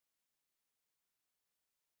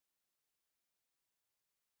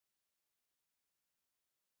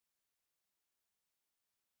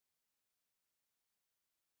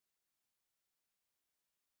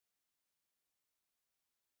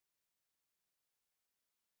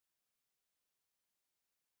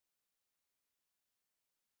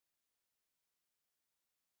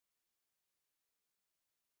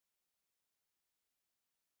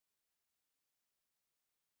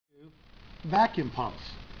Vacuum pumps.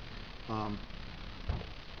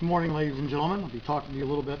 Good morning, ladies and gentlemen. I'll be talking to you a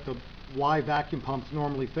little bit about why vacuum pumps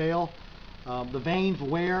normally fail. The vanes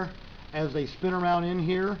wear as they spin around in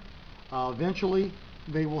here. Eventually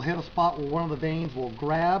they will hit a spot where one of the vanes will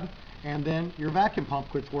grab, and then your vacuum pump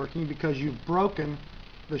quits working because you've broken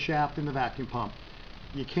the shaft in the vacuum pump.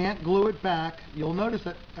 You can't glue it back. You'll notice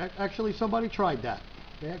that actually somebody tried that.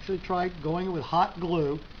 They actually tried going with hot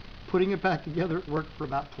glue, putting it back together. It worked for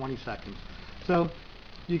about 20 seconds. So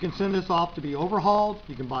you can send this off to be overhauled.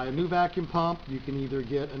 You can buy a new vacuum pump. You can either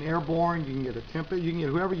get an airborne, you can get a Tempest, you can get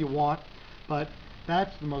whoever you want, but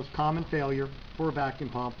that's the most common failure for a vacuum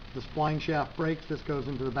pump. The spline shaft breaks, this goes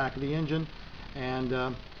into the back of the engine,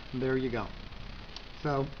 and there you go.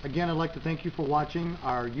 So again, I'd like to thank you for watching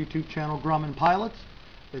our YouTube channel, Grumman Pilots.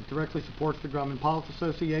 It directly supports the Grumman Pilots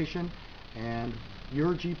Association, and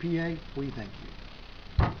your GPA, we thank you.